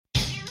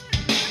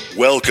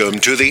Welcome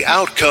to the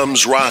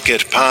Outcomes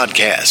Rocket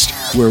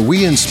podcast, where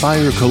we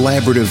inspire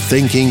collaborative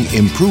thinking,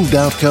 improved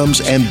outcomes,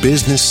 and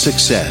business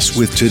success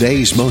with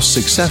today's most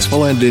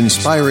successful and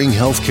inspiring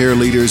healthcare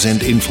leaders and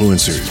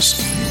influencers.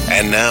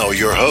 And now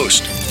your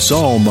host,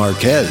 Saul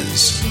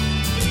Marquez.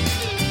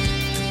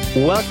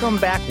 Welcome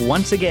back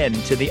once again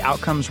to the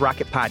Outcomes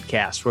Rocket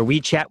podcast, where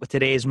we chat with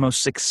today's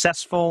most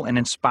successful and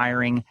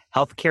inspiring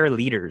healthcare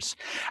leaders.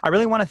 I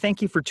really want to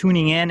thank you for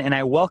tuning in, and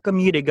I welcome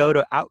you to go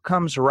to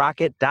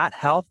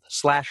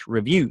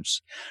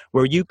outcomesrocket.health/reviews,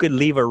 where you could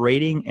leave a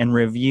rating and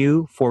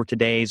review for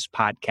today's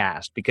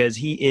podcast, because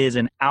he is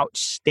an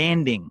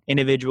outstanding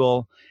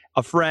individual,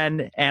 a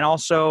friend, and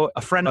also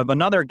a friend of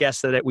another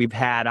guest that we've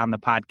had on the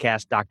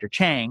podcast, Dr.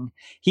 Chang.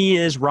 He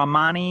is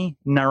Ramani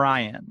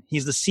Narayan.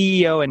 He's the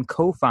CEO and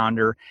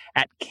co-founder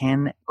at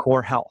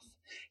Cancor Health.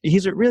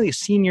 He's a really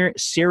senior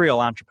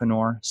serial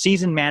entrepreneur,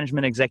 seasoned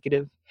management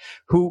executive,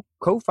 who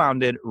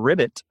co-founded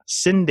Ribbit,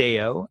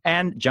 Syndeo,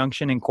 and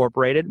Junction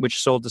Incorporated,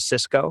 which sold to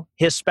Cisco.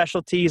 His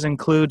specialties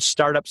include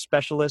startup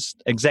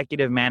specialist,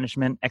 executive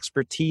management,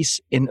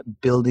 expertise in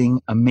building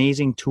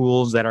amazing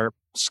tools that are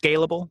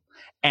scalable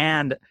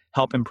and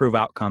help improve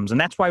outcomes. And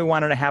that's why we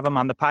wanted to have him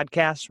on the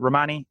podcast.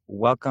 Ramani,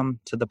 welcome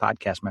to the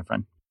podcast, my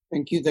friend.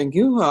 Thank you.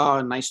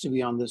 Nice to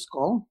be on this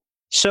call.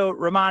 So,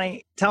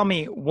 Ramani, tell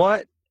me,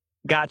 what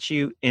got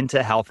you into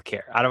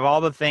healthcare? Out of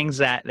all the things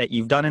that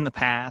you've done in the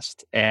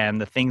past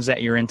and the things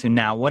that you're into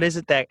now, what is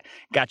it that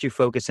got you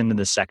focused into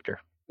this sector?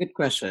 Good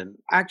question.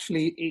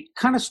 Actually, it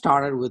kind of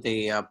started with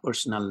a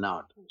personal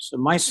note. So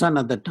my son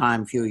at the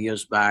time, a few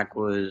years back,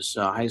 was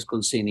a high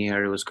school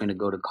senior. He was going to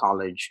go to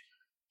college.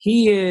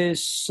 He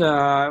is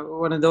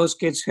one of those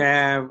kids who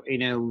have,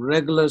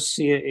 regular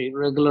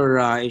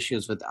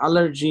issues with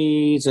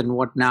allergies and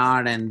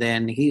whatnot. And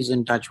then he's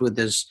in touch with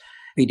this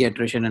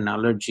pediatrician and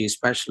allergy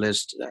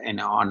specialist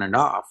on and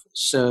off.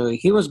 So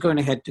he was going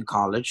to head to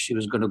college. He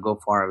was going to go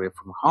far away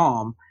from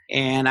home.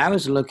 And I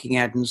was looking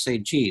at and say,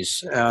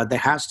 geez, there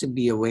has to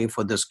be a way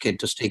for this kid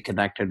to stay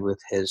connected with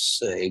his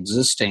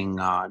existing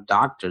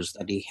doctors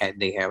that they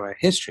have a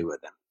history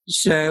with him.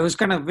 So it was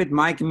kind of, with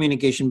my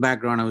communication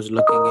background, I was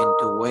looking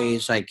into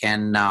ways I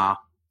can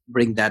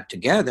bring that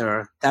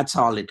together. That's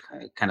how it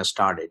kind of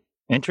started.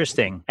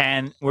 Interesting.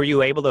 And were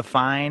you able to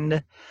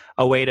find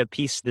a way to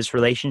piece this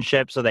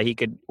relationship so that he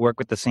could work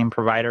with the same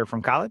provider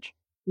from college?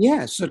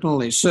 Yeah,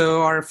 certainly.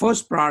 So our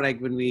first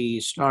product, when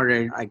we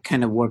started, I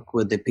kind of worked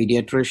with the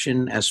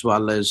pediatrician as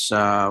well as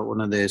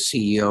one of the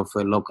CEO of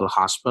a local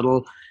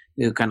hospital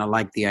who kind of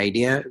liked the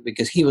idea,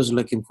 because he was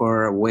looking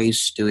for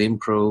ways to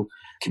improve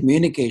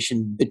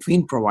communication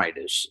between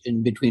providers,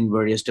 in between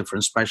various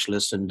different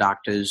specialists and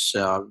doctors,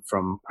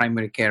 from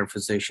primary care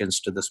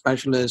physicians to the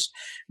specialists.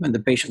 When the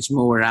patients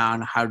move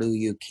around, how do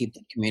you keep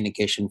the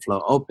communication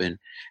flow open?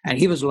 And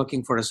he was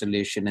looking for a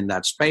solution in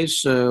that space.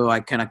 So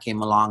I kind of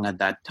came along at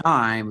that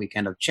time. We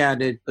kind of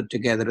chatted, put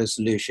together a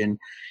solution,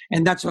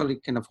 and that's how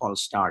it kind of all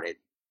started.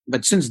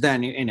 But since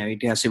then,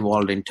 it has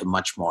evolved into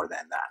much more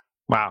than that.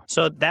 Wow.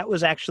 So that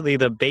was actually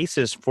the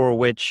basis for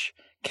which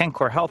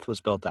Cancor Health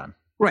was built on.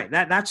 Right.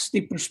 That's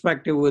the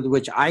perspective with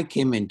which I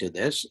came into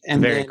this.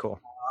 And very then cool.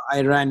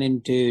 I ran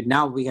into,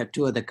 now we have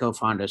two other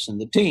co-founders in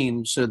the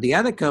team. So the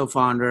other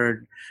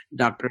co-founder,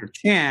 Dr.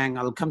 Chang,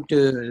 I'll come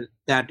to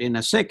that in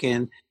a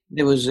second.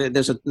 There's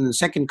a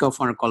second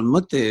co-founder called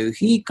Muthu.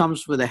 He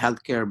comes with a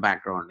healthcare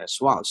background as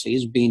well. So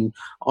he's been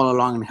all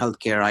along in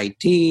healthcare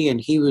IT, and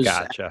he was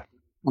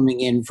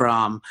coming in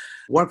from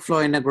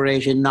workflow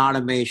integration,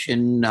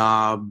 automation,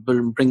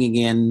 bringing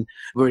in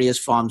various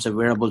forms of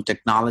wearable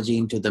technology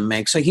into the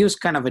mix. So he was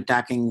kind of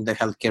attacking the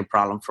healthcare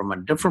problem from a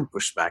different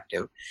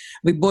perspective.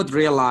 We both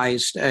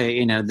realized,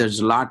 there's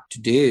a lot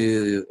to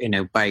do,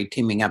 by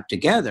teaming up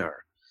together.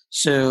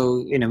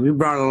 So,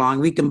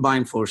 we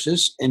combined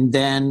forces and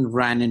then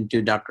ran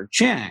into Dr.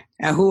 Chang,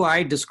 who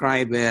I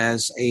describe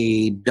as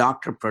a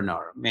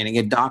doctorpreneur, meaning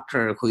a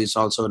doctor who is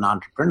also an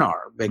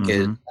entrepreneur.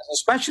 Because as a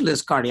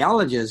specialist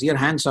cardiologist, your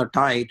hands are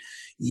tied.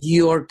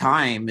 Your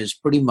time is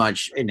pretty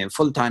much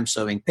full-time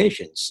serving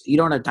patients. You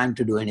don't have time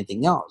to do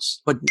anything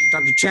else. But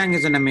Dr. Chang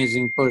is an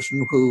amazing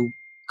person who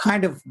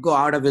kind of go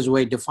out of his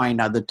way to find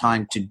other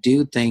time to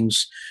do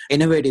things,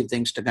 innovative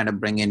things to kind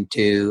of bring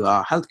into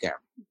healthcare.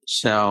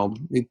 So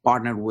we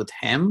partnered with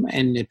him,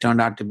 and it turned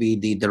out to be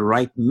the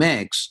right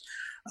mix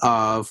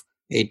of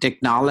a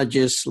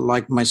technologist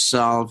like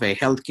myself, a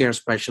healthcare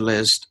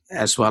specialist,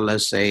 as well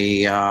as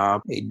a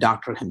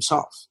doctor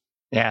himself.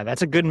 Yeah,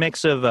 that's a good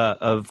mix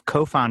of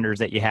co-founders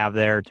that you have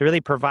there to really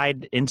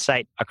provide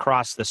insight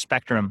across the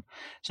spectrum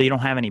so you don't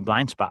have any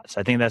blind spots.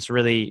 I think that's a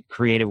really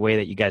creative way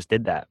that you guys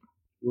did that.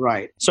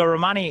 Right. So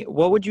Ramani,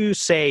 what would you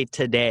say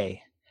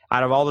today,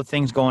 out of all the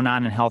things going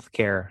on in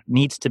healthcare,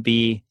 needs to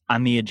be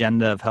on the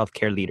agenda of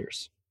healthcare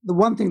leaders? The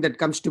one thing that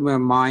comes to my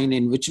mind,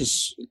 and which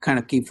is kind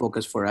of key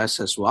focus for us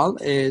as well,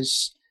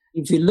 is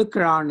if you look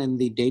around in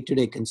the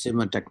day-to-day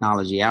consumer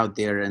technology out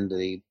there in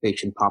the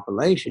patient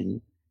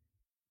population,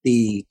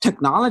 the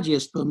technology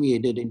is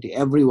permeated into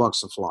every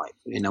walks of life,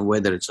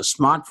 whether it's a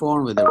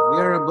smartphone, whether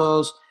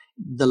wearables,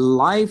 the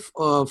life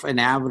of an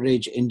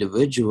average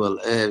individual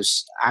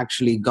is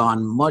actually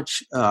gone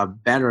much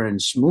better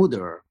and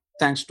smoother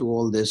thanks to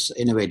all these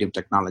innovative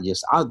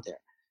technologies out there.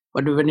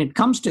 But when it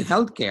comes to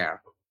healthcare,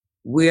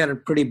 we are a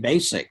pretty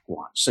basic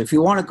one. So if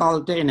you want to call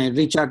it in and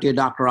reach out to your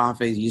doctor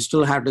office, you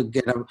still have to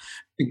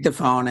pick the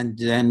phone and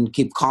then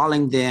keep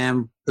calling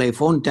them, play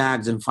phone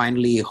tags, and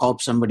finally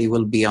hope somebody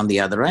will be on the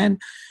other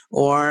end.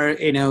 Or,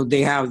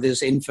 they have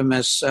this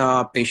infamous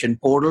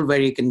patient portal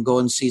where you can go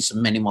and see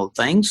some minimal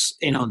things.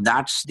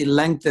 That's the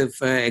length of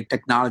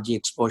technology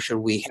exposure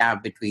we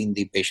have between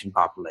the patient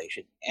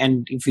population.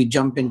 And if we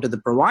jump into the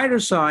provider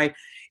side,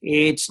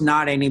 it's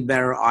not any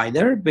better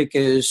either,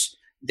 because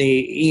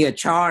the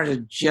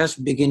EHR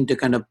just begin to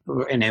kind of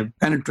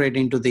penetrate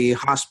into the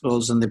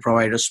hospitals and the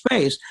provider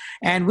space,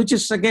 and which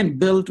is again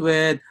built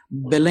with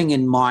billing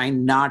in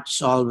mind, not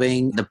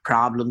solving the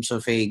problems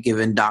of a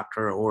given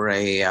doctor or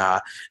a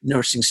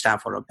nursing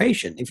staff or a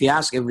patient. If you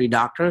ask every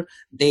doctor,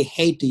 they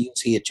hate to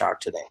use EHR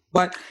today,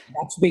 but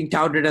that's being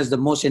touted as the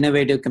most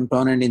innovative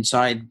component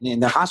in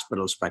the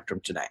hospital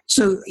spectrum today.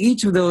 So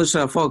each of those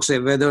folks,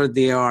 whether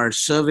they are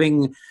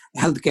serving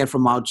healthcare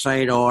from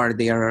outside or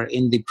they are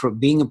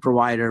being a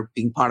provider,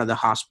 being part of the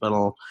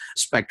hospital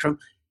spectrum,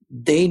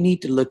 they need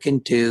to look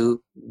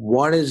into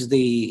what is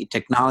the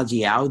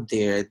technology out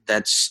there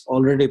that's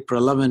already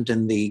prevalent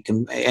in the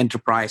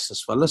enterprise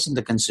as well as in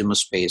the consumer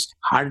space.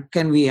 How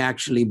can we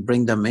actually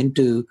bring them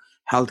into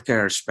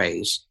healthcare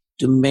space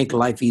to make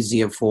life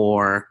easier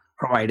for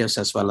providers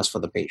as well as for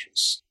the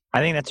patients? I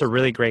think that's a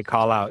really great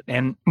call out.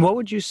 And what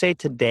would you say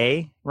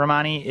today,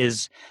 Ramani,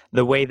 is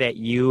the way that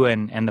you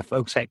and the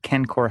folks at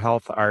KenCore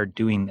Health are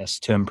doing this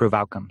to improve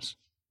outcomes?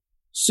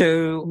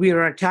 So we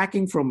are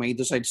attacking from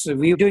either side. So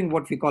we're doing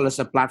what we call as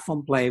a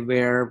platform play,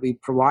 where we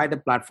provide a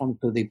platform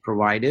to the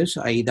providers,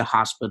 i.e. the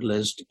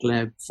hospitalists,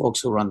 folks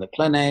who run the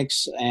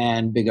clinics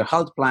and bigger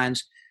health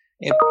plans,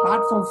 a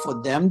platform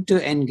for them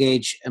to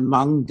engage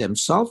among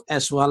themselves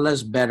as well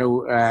as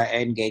better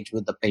engage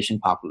with the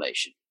patient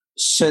population.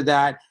 So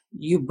that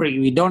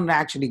we don't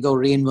actually go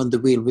reinvent the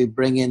wheel. We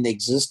bring in the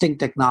existing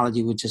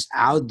technology which is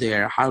out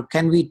there. How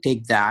can we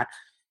take that,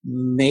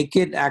 make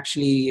it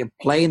actually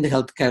play in the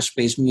healthcare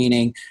space,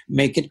 meaning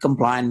make it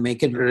compliant,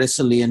 make it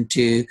resilient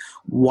to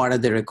what are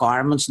the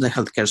requirements in the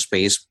healthcare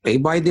space, play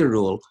by the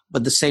rule,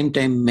 but at the same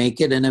time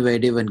make it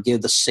innovative and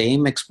give the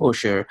same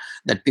exposure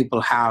that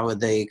people have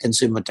with the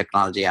consumer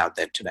technology out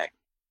there today.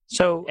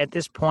 So at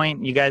this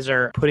point, you guys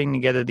are putting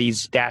together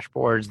these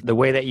dashboards, the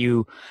way that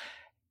you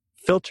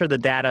filter the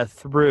data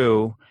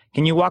through.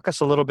 Can you walk us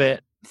a little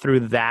bit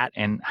through that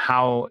and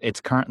how it's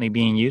currently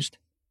being used?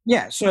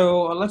 Yeah,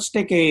 so let's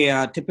take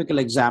a typical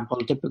example,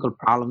 typical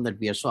problem that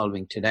we are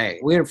solving today.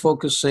 We're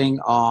focusing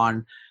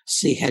on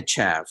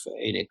CHF,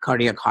 in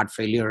cardiac heart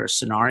failure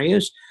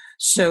scenarios.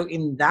 So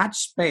in that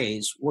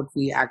space, what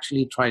we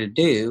actually try to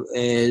do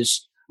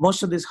is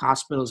most of these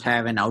hospitals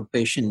have an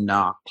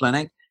outpatient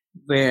clinic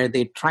where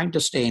they're trying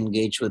to stay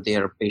engaged with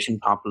their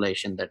patient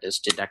population that is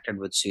detected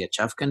with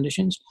CHF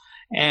conditions.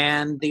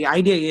 And the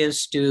idea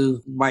is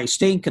by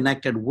staying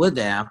connected with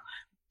them,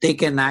 they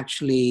can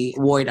actually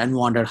avoid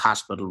unwanted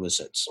hospital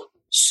visits.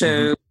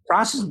 So the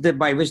process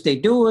by which they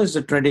do is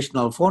the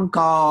traditional phone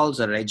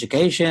calls or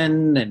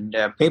education and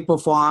paper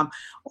form,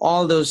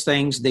 all those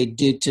things they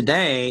do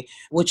today,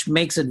 which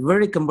makes it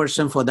very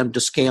cumbersome for them to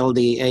scale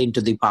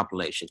into the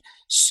population.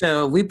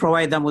 So we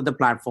provide them with a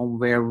platform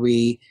where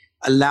we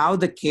allow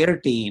the care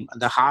team,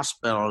 the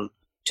hospital,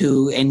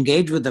 to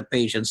engage with the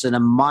patients in a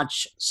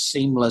much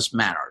seamless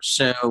manner.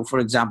 So, for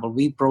example,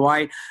 we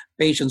provide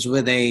patients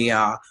with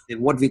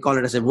what we call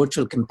it as a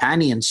virtual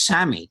companion,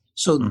 SAMI.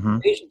 So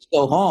patients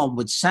go home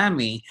with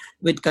SAMI,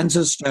 which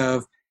consists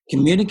of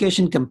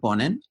communication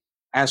component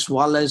as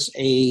well as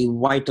a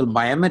vital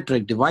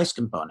biometric device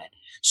component,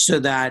 so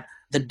that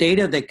the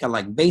data they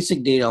collect,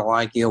 basic data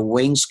like your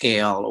weighing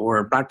scale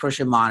or blood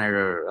pressure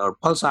monitor or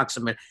pulse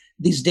oximeter,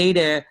 these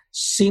data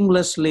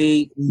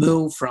seamlessly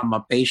move from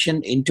a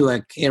patient into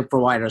a care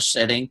provider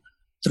setting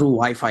through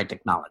Wi-Fi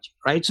technology,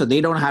 right? So they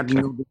don't have to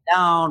move it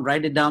down,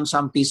 write it down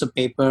some piece of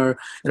paper,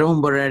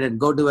 remember it, and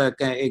go to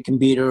a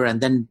computer and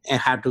then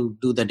have to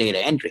do the data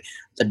entry.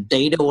 The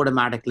data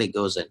automatically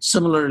goes in.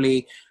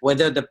 Similarly,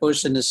 whether the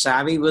person is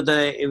savvy with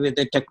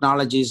the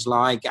technologies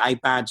like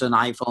iPads and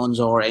iPhones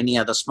or any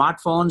other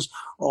smartphones,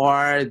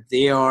 or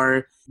they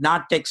are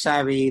not tech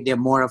savvy, they're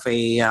more of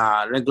a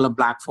regular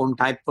black phone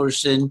type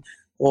person,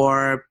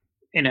 or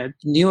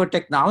newer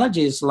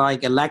technologies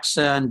like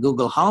Alexa and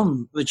Google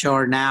Home, which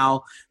are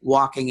now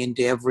walking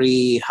into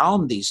every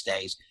home these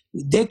days.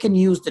 They can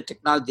use the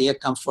technology they're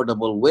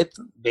comfortable with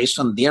based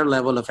on their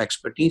level of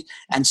expertise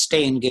and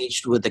stay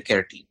engaged with the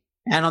care team.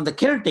 And on the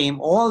care team,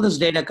 all this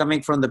data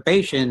coming from the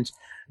patients,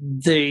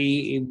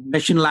 the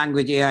machine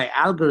language AI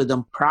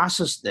algorithm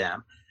process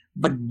them,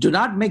 but do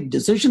not make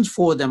decisions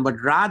for them, but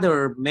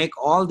rather make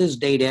all this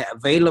data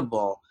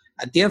available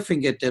at their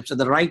fingertips at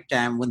the right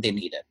time when they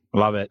need it.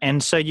 Love it.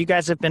 And so you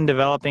guys have been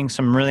developing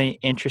some really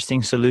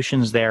interesting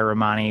solutions there,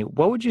 Ramani.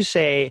 What would you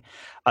say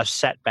a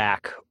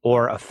setback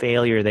or a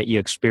failure that you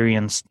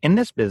experienced in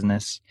this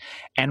business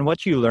and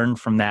what you learned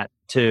from that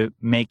to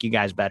make you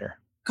guys better?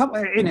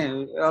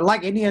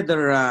 Like any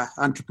other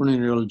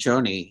entrepreneurial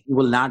journey, you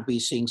will not be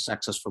seeing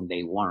success from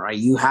day one, right?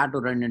 You had to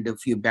run into a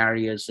few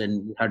barriers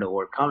and you had to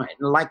overcome it.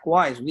 And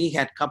likewise, we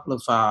had a couple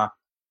of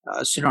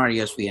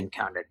scenarios we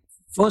encountered.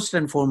 First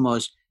and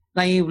foremost,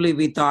 naively,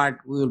 we thought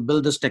we will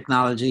build this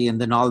technology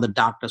and then all the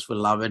doctors will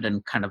love it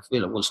and kind of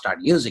will start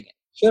using it.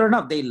 Sure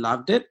enough, they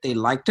loved it, they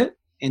liked it,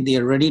 and they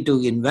are ready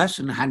to invest,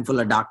 and a handful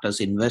of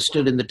doctors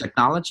invested in the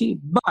technology.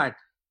 But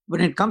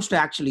when it comes to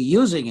actually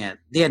using it,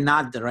 they are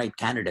not the right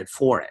candidate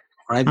for it,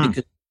 right?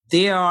 Because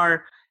they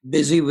are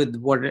busy with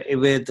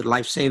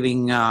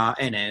life-saving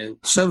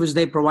service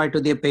they provide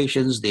to their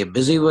patients. They're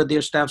busy with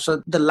their stuff.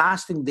 So the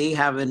last thing they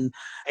have in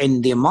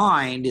their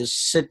mind is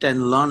sit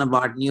and learn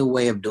about new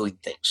way of doing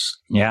things.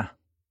 Yeah.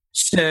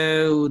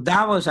 So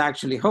that was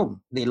actually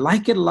home. They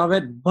like it, love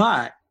it,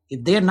 but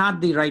if they're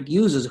not the right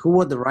users,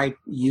 who are the right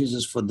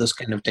users for this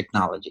kind of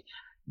technology?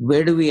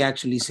 Where do we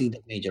actually see the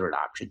major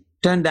adoption?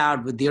 Turned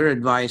out with their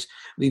advice,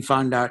 we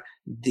found out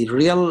the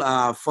real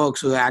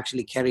folks who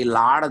actually carry a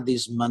lot of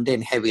these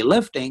mundane heavy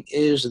lifting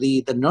is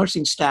the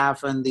nursing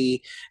staff and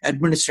the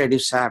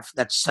administrative staff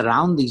that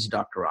surround these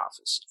doctor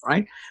offices,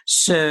 right?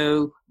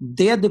 So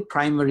they're the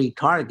primary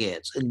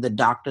targets and the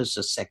doctors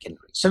are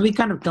secondary. So we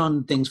kind of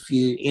turn things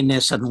in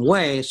a certain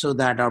way so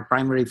that our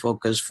primary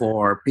focus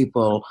for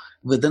people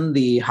within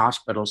the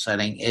hospital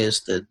setting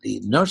is the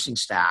nursing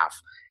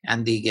staff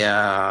and the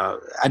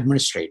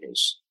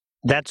administrators.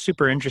 That's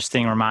super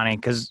interesting, Ramani,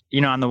 because,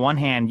 on the one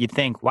hand, you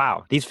think,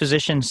 wow, these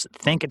physicians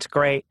think it's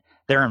great.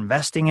 They're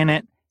investing in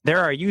it. They're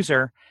our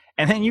user.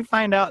 And then you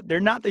find out they're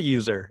not the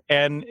user.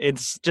 And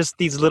it's just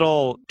these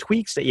little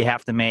tweaks that you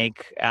have to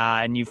make.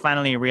 And you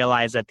finally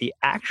realize that the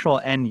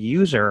actual end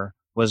user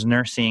was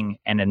nursing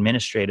and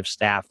administrative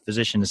staff,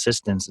 physician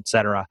assistants, et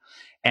cetera.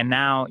 And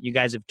now you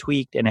guys have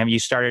tweaked, and have you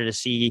started to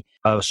see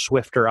a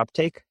swifter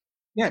uptake?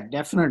 Yeah,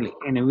 definitely.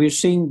 And we're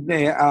seeing,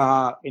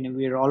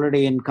 we're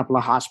already in a couple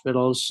of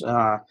hospitals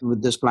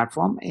with this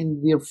platform,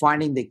 and we're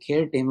finding the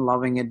care team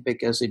loving it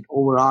because it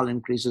overall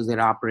increases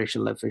their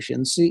operational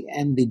efficiency,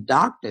 and the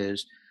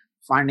doctors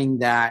finding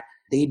that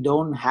they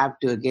don't have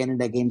to again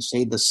and again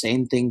say the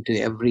same thing to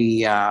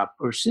every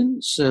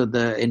person. So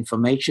the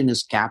information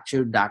is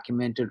captured,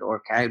 documented,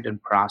 archived,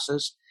 and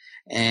processed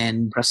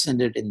and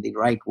presented in the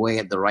right way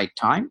at the right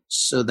time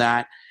so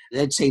that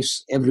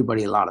saves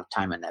everybody a lot of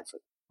time and effort.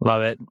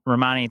 Love it.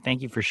 Ramani,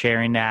 thank you for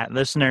sharing that.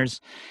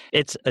 Listeners,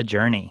 it's a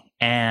journey,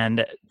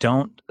 and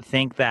don't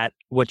think that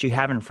what you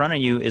have in front of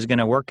you is going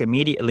to work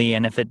immediately.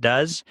 And if it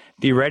does,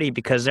 be ready,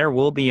 because there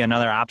will be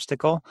another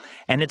obstacle.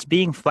 And it's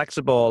being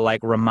flexible like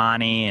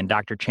Ramani and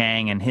Dr.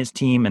 Chang and his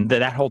team and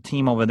that whole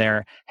team over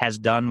there has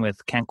done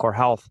with Kencor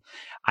Health.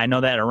 I know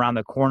that around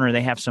the corner,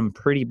 they have some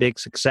pretty big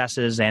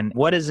successes. And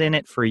what is in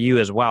it for you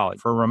as well?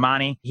 For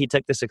Ramani, he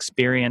took this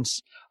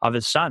experience of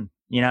his son.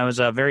 It was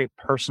a very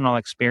personal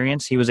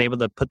experience. He was able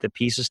to put the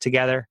pieces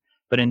together.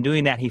 But in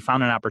doing that, he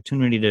found an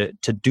opportunity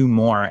to do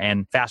more.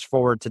 And fast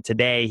forward to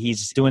today,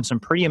 he's doing some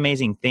pretty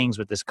amazing things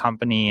with this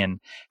company and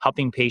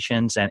helping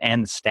patients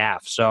and the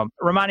staff. So,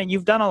 Ramani,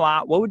 you've done a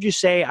lot. What would you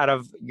say out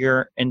of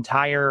your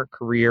entire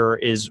career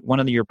is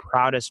one of your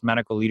proudest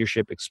medical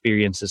leadership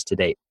experiences to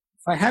date?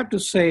 If I have to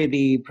say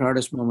the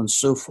proudest moment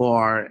so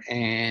far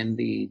and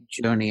the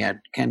journey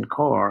at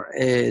Kencor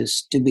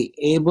is to be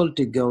able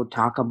to go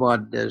talk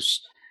about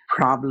this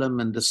problem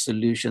and the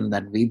solution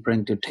that we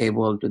bring to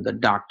table to the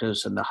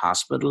doctors and the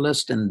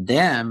hospitalists, and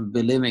them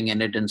believing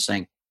in it and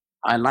saying,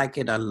 I like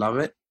it, I love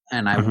it,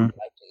 and I would like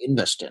to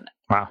invest in it.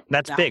 Wow,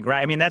 that's big,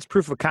 right? I mean, that's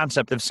proof of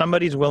concept. If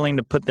somebody's willing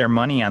to put their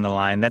money on the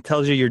line, that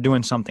tells you you're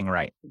doing something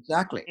right.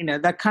 Exactly.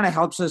 That kind of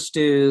helps us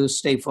to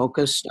stay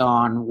focused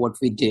on what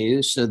we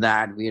do so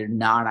that we're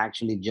not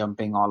actually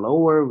jumping all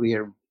over.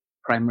 We're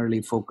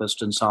primarily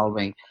focused on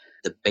solving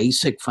the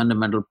basic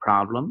fundamental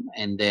problem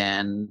and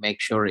then make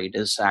sure it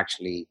is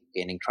actually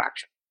gaining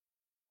traction.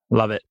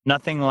 Love it.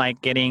 Nothing like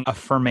getting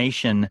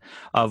affirmation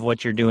of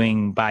what you're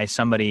doing by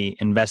somebody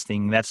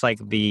investing. That's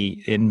like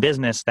in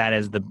business, that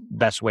is the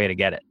best way to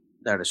get it.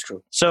 That is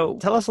true. So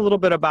tell us a little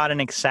bit about an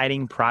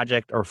exciting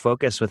project or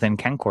focus within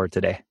Kencor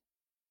today.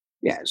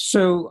 Yeah,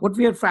 so what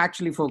we are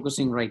actually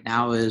focusing right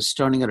now is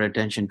turning our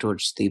attention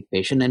towards the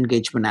patient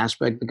engagement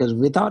aspect, because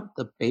without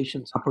the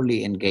patients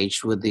properly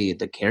engaged with the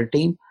care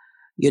team,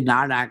 you're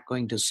not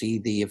going to see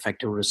the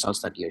effective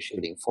results that you're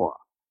shooting for.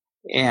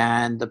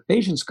 And the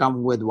patients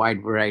come with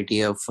wide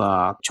variety of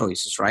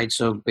choices, right?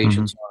 So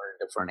patients are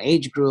in different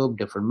age group,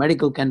 different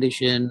medical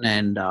condition,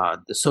 and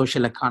the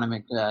social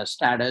economic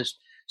status.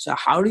 So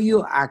how do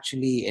you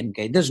actually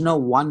engage? There's no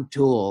one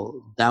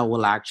tool that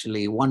will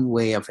actually, one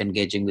way of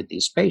engaging with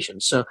these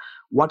patients. So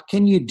what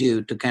can you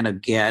do to kind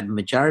of get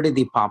majority of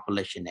the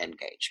population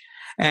engaged?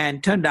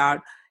 And turned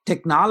out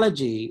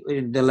technology,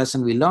 the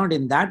lesson we learned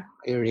in that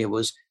area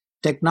was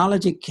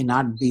technology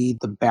cannot be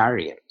the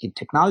barrier.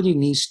 Technology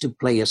needs to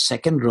play a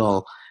second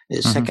role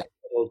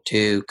able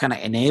to kind of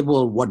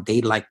enable what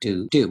they like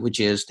to do, which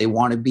is they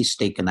want to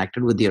stay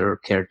connected with your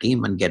care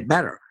team and get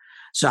better.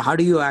 So how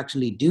do you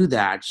actually do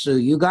that? So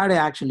you got to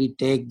actually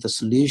take the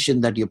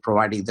solution that you're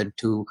providing them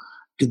to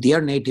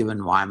their native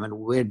environment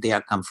where they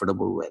are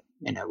comfortable with.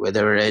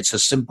 Whether it's a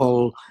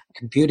simple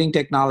computing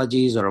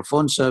technologies or a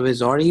phone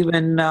service, or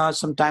even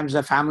sometimes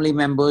the family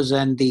members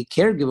and the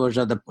caregivers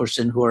are the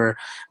person who are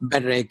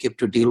better equipped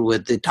to deal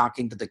with the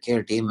talking to the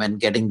care team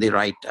and getting the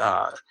right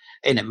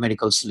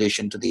medical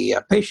solution to the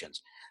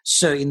patients.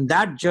 So in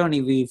that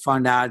journey, we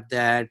found out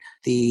that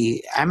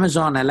the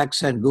Amazon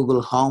Alexa and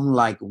Google Home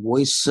like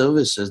voice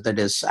services that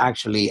is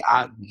actually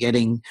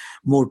getting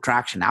more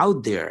traction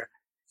out there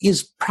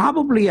is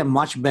probably a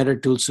much better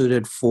tool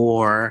suited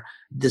for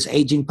this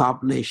aging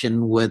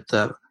population with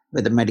a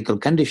medical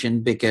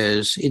condition,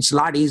 because it's a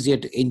lot easier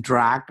to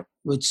interact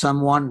with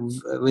someone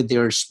with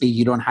their speed.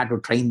 You don't have to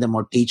train them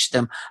or teach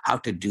them how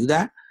to do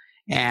that.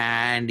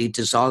 And it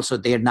is also,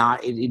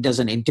 it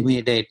doesn't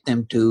intimidate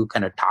them to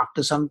kind of talk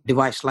to some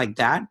device like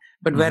that.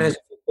 But whereas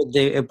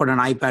they put an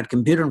iPad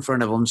computer in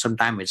front of them,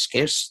 sometimes it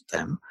scares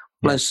them.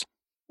 Plus,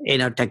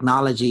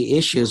 technology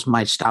issues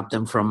might stop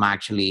them from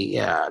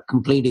actually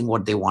completing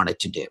what they wanted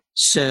to do.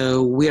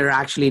 So we're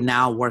actually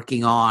now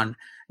working on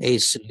a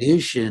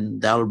solution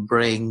that will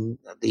bring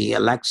the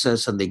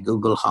Alexas and the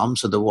Google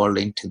Homes of the world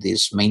into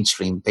this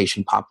mainstream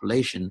patient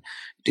population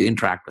to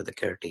interact with the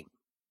care team.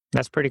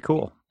 That's pretty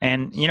cool.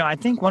 And, I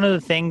think one of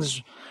the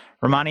things,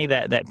 Ramani,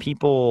 that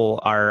people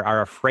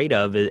are afraid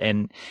of,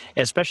 and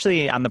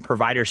especially on the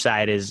provider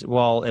side, is,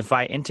 well, if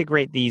I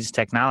integrate these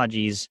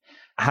technologies,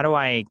 how do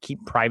I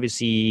keep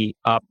privacy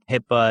up?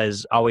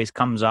 HIPAA always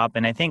comes up,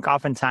 and I think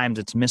oftentimes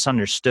it's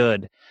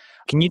misunderstood.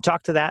 Can you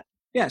talk to that?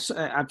 Yes,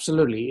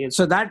 absolutely.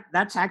 So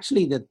that's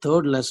actually the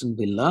third lesson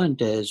we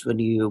learned, is when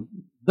you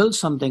build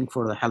something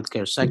for the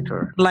healthcare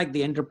sector, like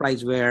the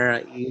enterprise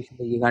where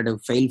you got to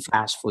fail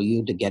fast for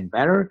you to get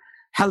better.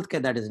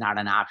 Healthcare, that is not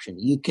an option.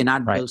 You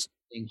cannot build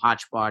something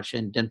hodgepodge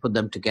and then put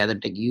them together.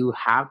 You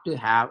have to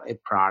have a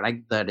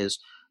product that is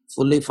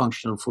fully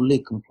functional, fully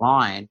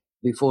compliant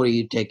before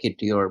you take it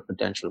to your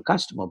potential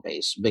customer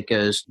base,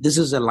 because this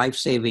is a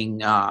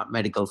life-saving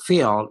medical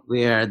field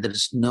where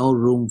there's no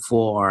room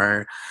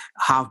for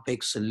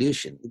half-baked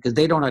solution, because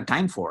they don't have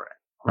time for it.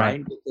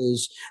 Right?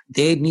 Because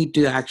they need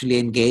to actually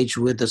engage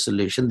with a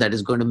solution that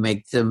is going to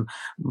make them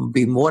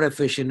be more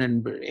efficient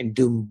and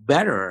do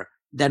better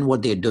than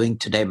what they're doing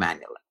today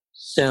manually.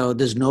 So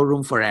there's no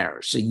room for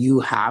error. So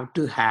you have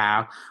to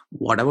have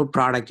whatever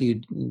product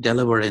you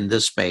deliver in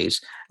this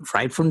space,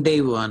 right from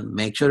day one,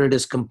 make sure it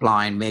is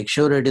compliant, make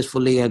sure it is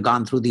fully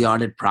gone through the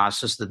audit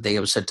process that they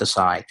have set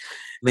aside.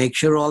 Make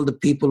sure all the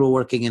people who are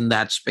working in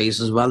that space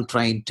is well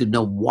trained to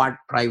know what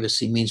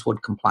privacy means,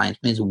 what compliance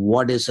means,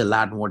 what is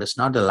allowed and what is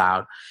not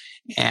allowed,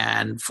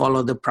 and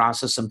follow the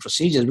process and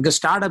procedures. Because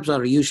startups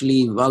are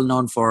usually well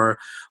known for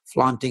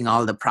flaunting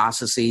all the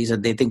processes,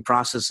 and they think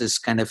process is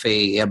kind of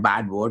a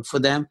bad word for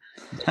them.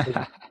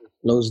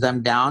 Slows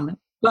them down.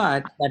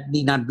 But that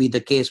need not be the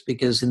case,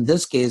 because in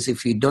this case,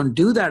 if you don't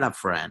do that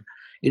upfront,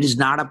 it is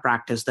not a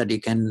practice that you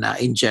can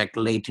inject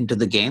late into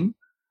the game.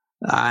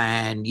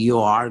 And you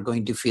are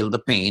going to feel the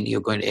pain.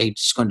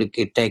 It's going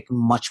to take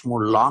much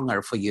more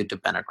longer for you to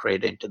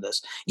penetrate into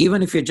this.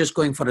 Even if you're just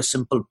going for a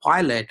simple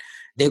pilot,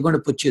 they're going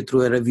to put you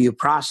through a review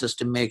process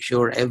to make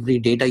sure every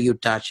data you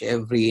touch,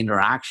 every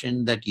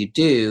interaction that you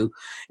do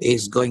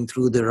is going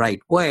through the right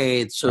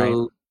way.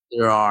 So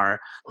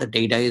the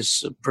data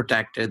is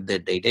protected, the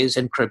data is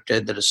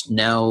encrypted. There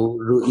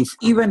is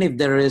even if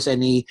there is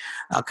any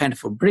kind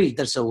of a breach,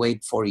 there's a way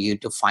for you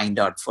to find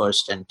out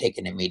first and take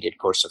an immediate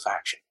course of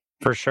action.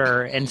 For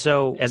sure. And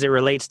so as it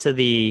relates to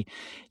the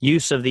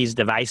use of these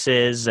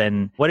devices,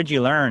 and what did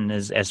you learn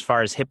as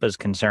far as HIPAA is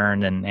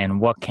concerned,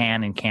 and what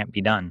can and can't be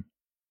done?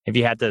 If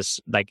you had this,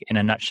 like, in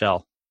a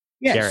nutshell.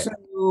 Yes.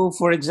 So,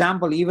 for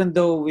example, even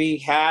though we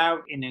have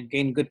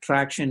gained good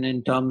traction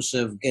in terms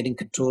of getting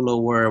control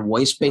over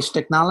voice-based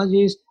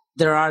technologies,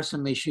 there are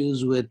some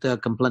issues with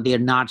compliance. They are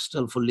not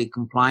still fully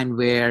compliant,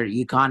 where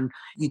you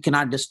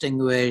cannot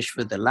distinguish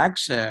with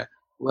Alexa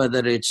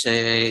whether it's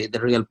the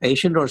real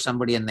patient or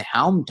somebody in the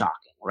home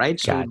talking, right?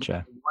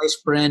 Gotcha. So voice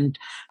print,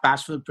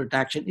 password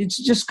protection,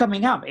 it's just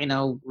coming up.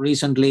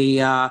 Recently,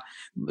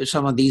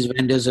 some of these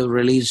vendors have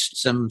released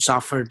some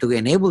software to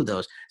enable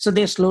those. So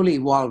they're slowly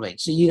evolving.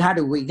 So we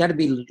got to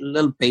be a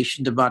little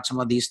patient about some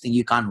of these things.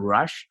 You can't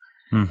rush.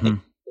 Mm-hmm.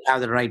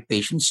 Have the right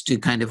patience to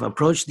kind of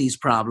approach these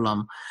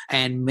problems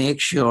and make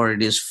sure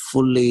it is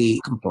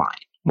fully compliant.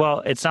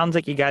 Well, it sounds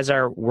like you guys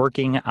are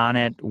working on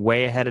it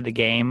way ahead of the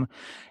game,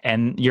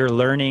 and you're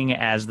learning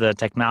as the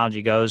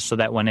technology goes, so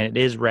that when it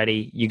is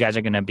ready, you guys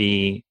are going to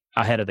be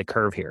ahead of the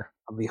curve here.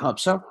 We hope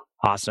so.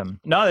 Awesome.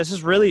 No, this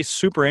is really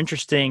super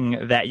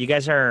interesting that you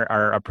guys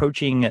are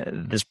approaching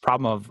this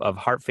problem of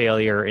heart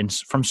failure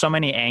from so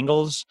many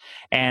angles.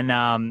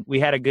 And we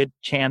had a good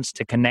chance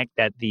to connect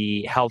at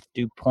the Health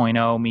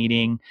 2.0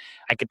 meeting.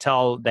 I could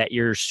tell that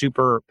you're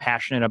super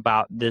passionate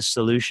about this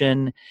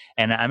solution,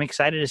 and I'm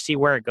excited to see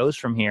where it goes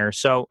from here.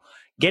 So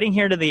Getting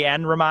here to the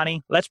end,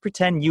 Ramani, let's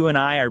pretend you and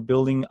I are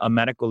building a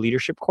medical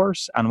leadership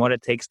course on what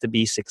it takes to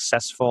be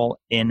successful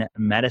in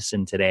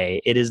medicine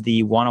today. It is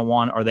the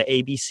 101 or the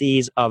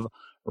ABCs of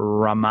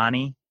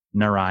Ramani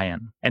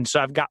Narayan. And so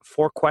I've got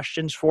 4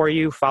 questions for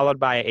you, followed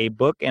by a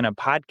book and a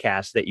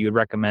podcast that you would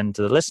recommend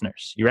to the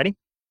listeners. You ready?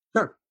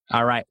 Sure.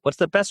 All right. What's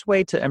the best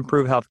way to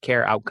improve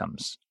healthcare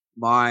outcomes?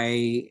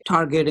 By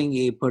targeting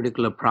a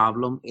particular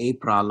problem,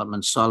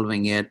 and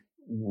solving it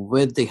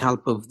with the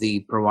help of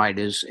the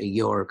providers,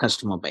 your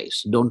customer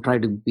base. Don't try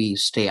to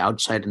stay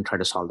outside and try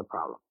to solve the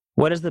problem.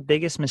 What is the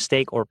biggest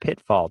mistake or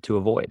pitfall to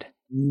avoid?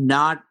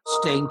 Not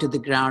staying to the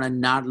ground and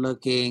not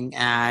looking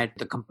at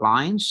the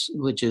compliance,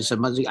 which is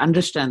you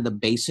understand the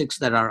basics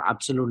that are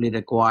absolutely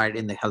required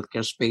in the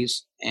healthcare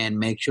space and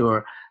make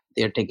sure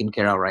they're taken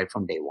care of right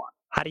from day one.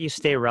 How do you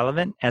stay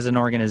relevant as an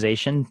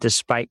organization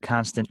despite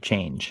constant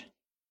change?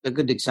 A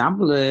good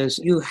example is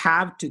you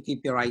have to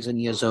keep your eyes and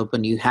ears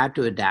open. You have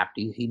to adapt.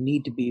 You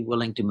need to be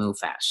willing to move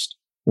fast.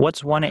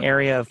 What's one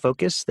area of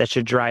focus that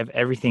should drive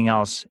everything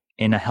else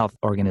in a health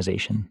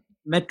organization?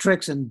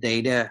 Metrics and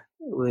data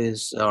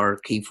is our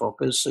key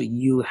focus. So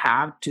you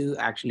have to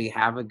actually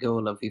have a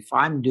goal of, if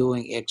I'm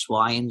doing X,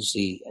 Y, and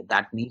Z,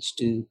 that needs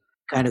to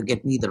kind of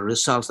get me the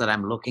results that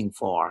I'm looking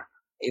for.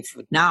 If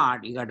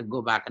not, you got to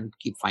go back and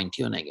keep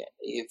fine-tuning it.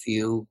 If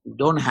you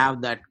don't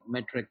have that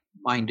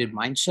metric-minded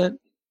mindset,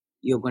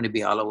 you're going to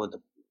be all over the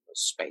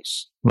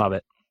space. Love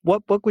it.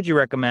 What book would you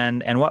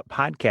recommend and what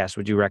podcast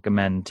would you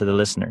recommend to the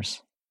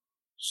listeners?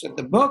 So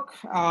the book,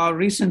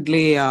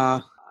 recently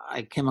I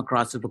came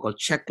across a book called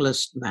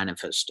Checklist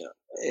Manifesto.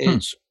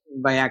 It's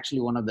by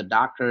actually one of the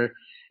doctor.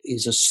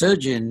 He's a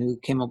surgeon who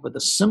came up with a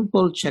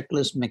simple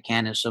checklist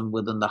mechanism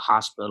within the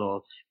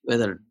hospital,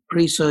 whether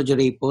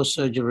pre-surgery,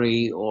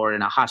 post-surgery, or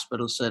in a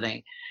hospital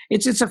setting.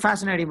 It's a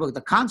fascinating book.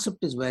 The concept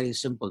is very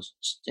simple.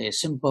 It's a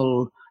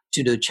simple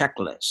to-do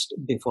checklist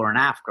before and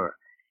after.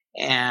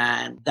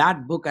 And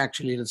that book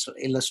actually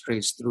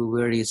illustrates through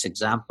various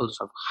examples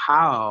of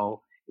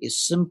how a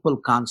simple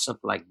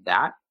concept like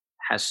that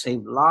has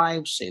saved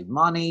lives, saved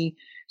money,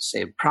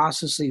 saved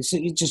processes.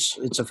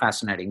 It's a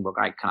fascinating book.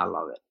 I kind of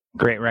love it.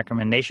 Great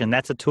recommendation.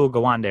 That's Atul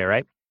Gawande,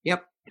 right?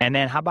 Yep. And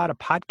then how about a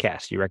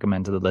podcast you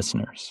recommend to the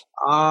listeners?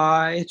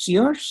 It's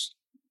yours.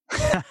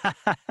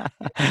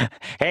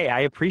 Hey, I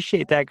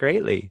appreciate that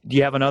greatly. Do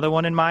you have another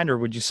one in mind, or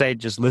would you say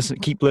just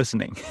keep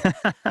listening?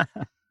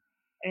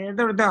 There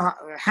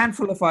are a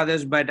handful of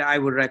others, but I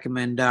would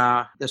recommend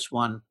this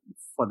one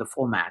for the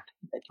format.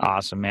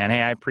 Awesome, man.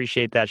 Hey, I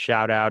appreciate that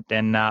shout out.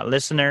 And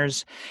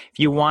listeners, if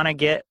you want to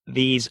get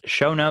these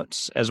show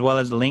notes as well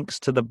as links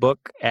to the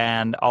book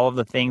and all of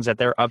the things that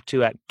they're up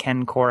to at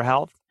KenCore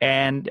Health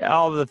and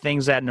all of the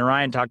things that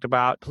Narayan talked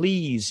about,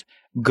 please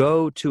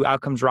go to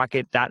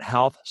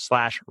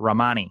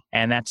outcomesrocket.health/Ramani.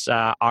 And that's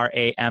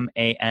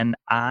RAMANI.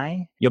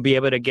 You'll be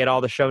able to get all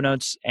the show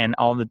notes and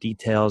all the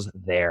details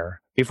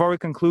there. Before we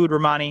conclude,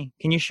 Ramani,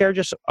 can you share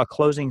just a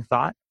closing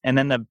thought and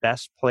then the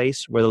best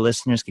place where the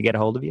listeners can get a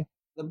hold of you?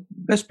 The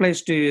best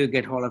place to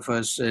get hold of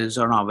us is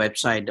on our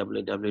website,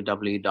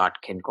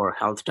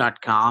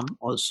 www.kencorehealth.com.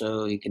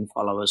 Also, you can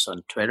follow us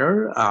on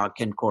Twitter,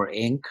 KenCore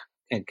Inc.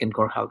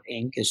 KenCore Health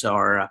Inc. is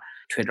our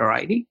Twitter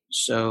ID.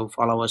 So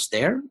follow us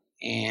there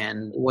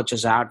and watch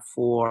us out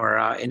for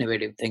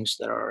innovative things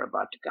that are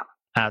about to come.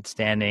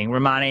 Outstanding.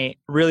 Ramani,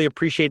 really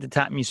appreciate the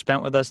time you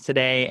spent with us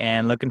today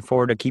and looking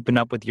forward to keeping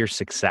up with your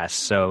success.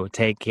 So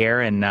take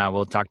care and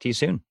we'll talk to you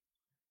soon.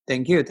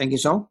 Thank you. Thank you,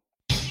 Saul.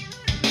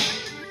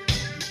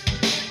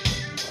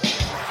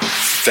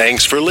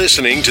 Thanks for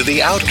listening to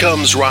the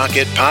Outcomes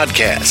Rocket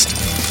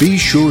podcast. Be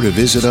sure to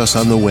visit us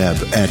on the web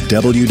at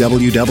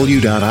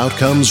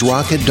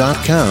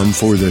www.outcomesrocket.com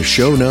for the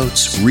show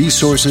notes,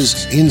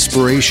 resources,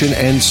 inspiration,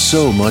 and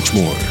so much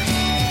more.